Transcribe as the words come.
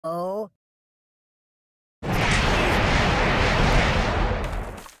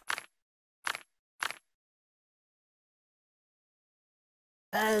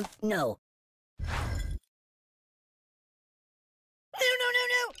No. No!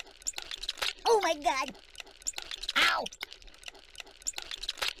 Oh my god! Ow!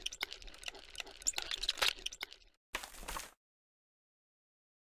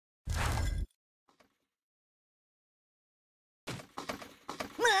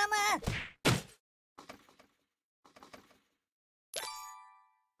 Mama!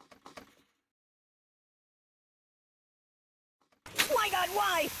 My god,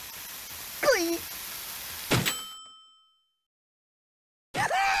 why? Please!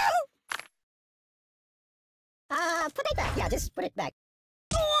 Put it back. Yeah, just put it back.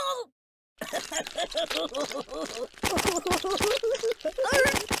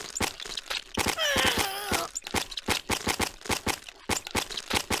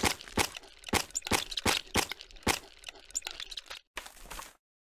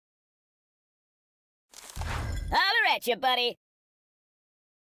 Holler at you, buddy.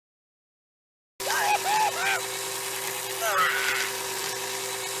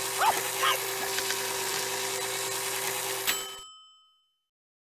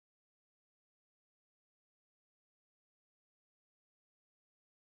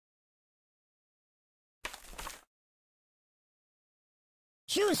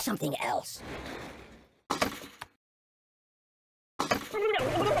 Choose something else.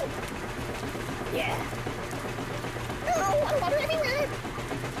 Yeah. Oh, water everywhere.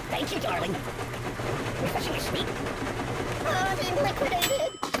 Thank you, darling. Refreshingly sweet. I'm being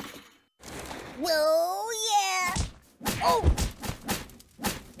liquidated. Whoa, yeah. Oh!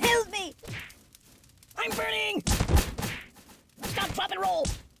 Help me! I'm burning! Stop, drop, and roll!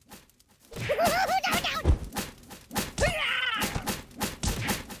 Down!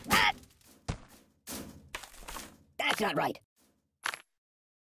 That's not right.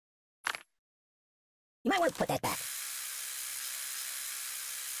 You might want to put that back.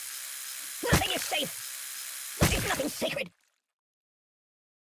 Nothing is safe. There's nothing sacred.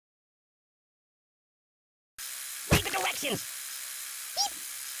 Read the directions. Beep.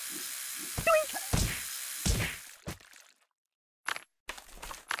 Doink.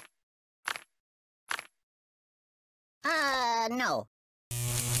 No.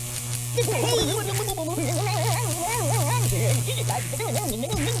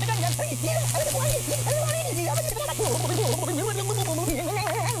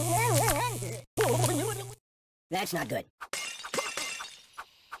 That's not good.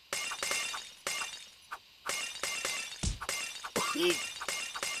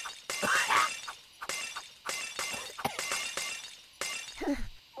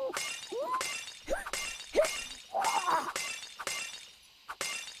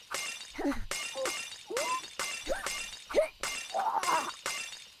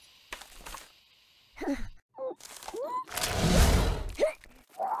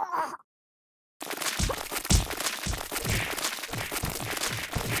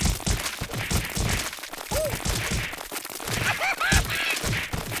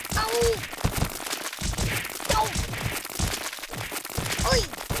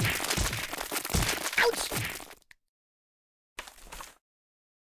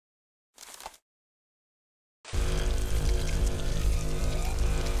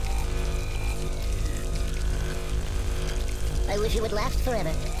 I wish it would last forever.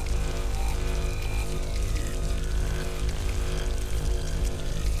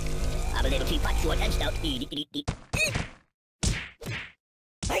 I'm a little teapot, short and stout. Are you take it?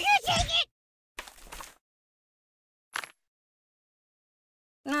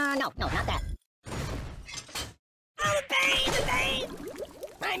 No, not that. Oh, the pain!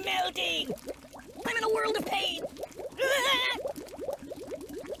 I'm melting! I'm in a world of pain!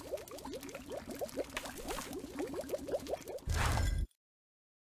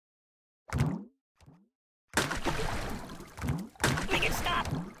 Make it stop!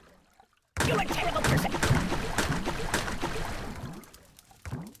 You're a terrible person!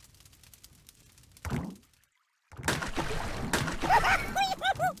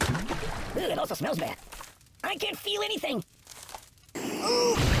 Ooh, it also smells bad. I can't feel anything!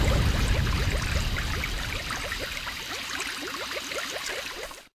 Ooh.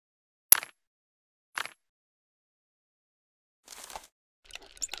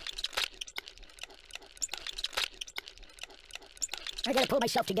 I gotta pull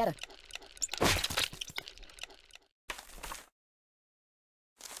myself together.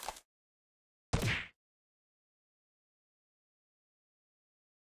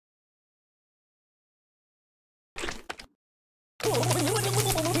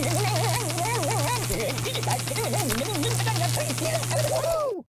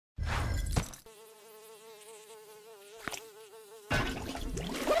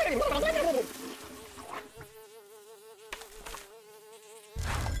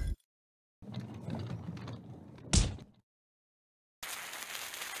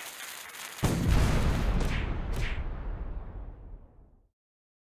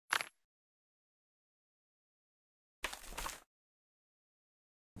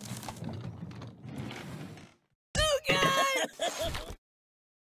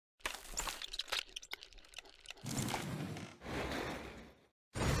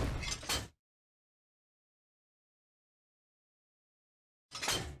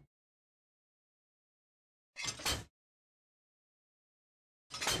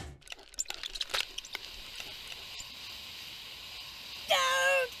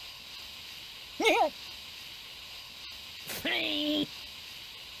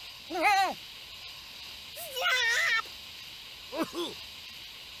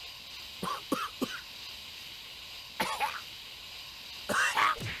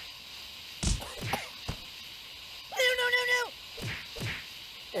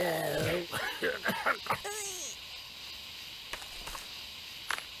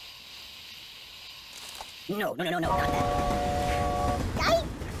 No, not that. Die?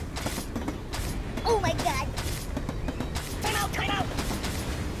 Oh my god! Time out!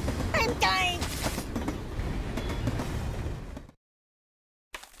 I'm dying!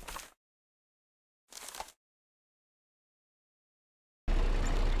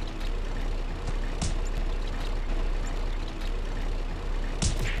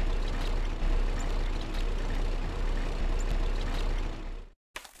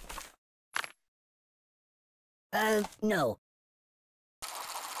 No.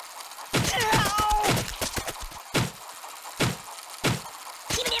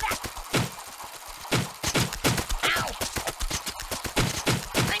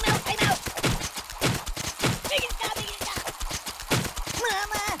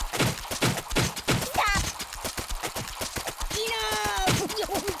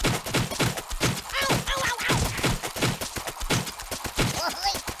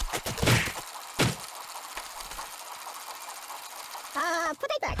 Put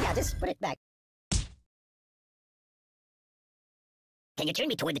it back. Yeah, just put it back. Can you turn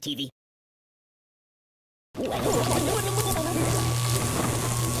me toward the TV?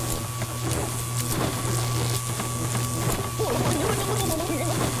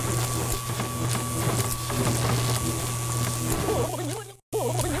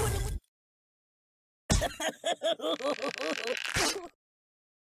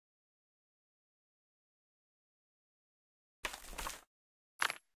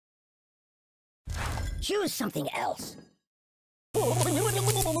 Choose something else.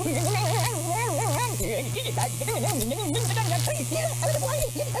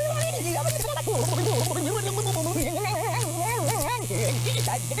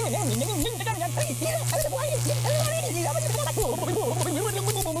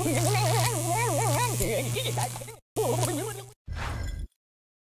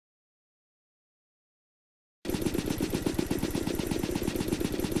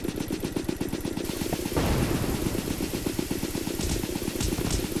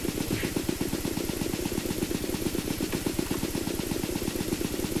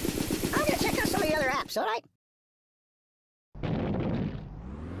 All right.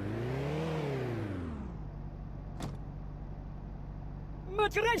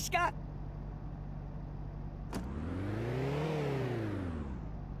 Matryoshka!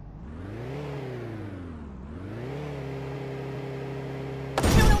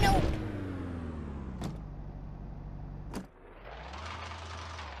 No.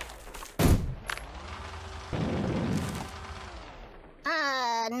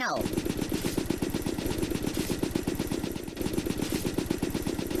 No.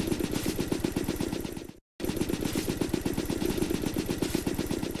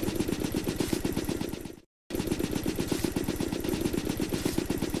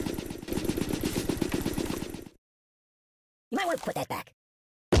 You might want to put that back.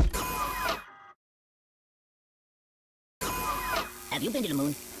 Have you been to the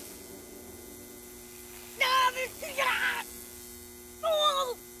moon?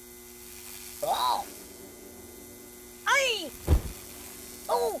 Oh. Ay.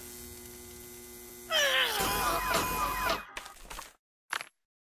 Oh.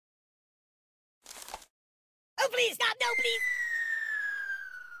 Oh, please, stop! No, please!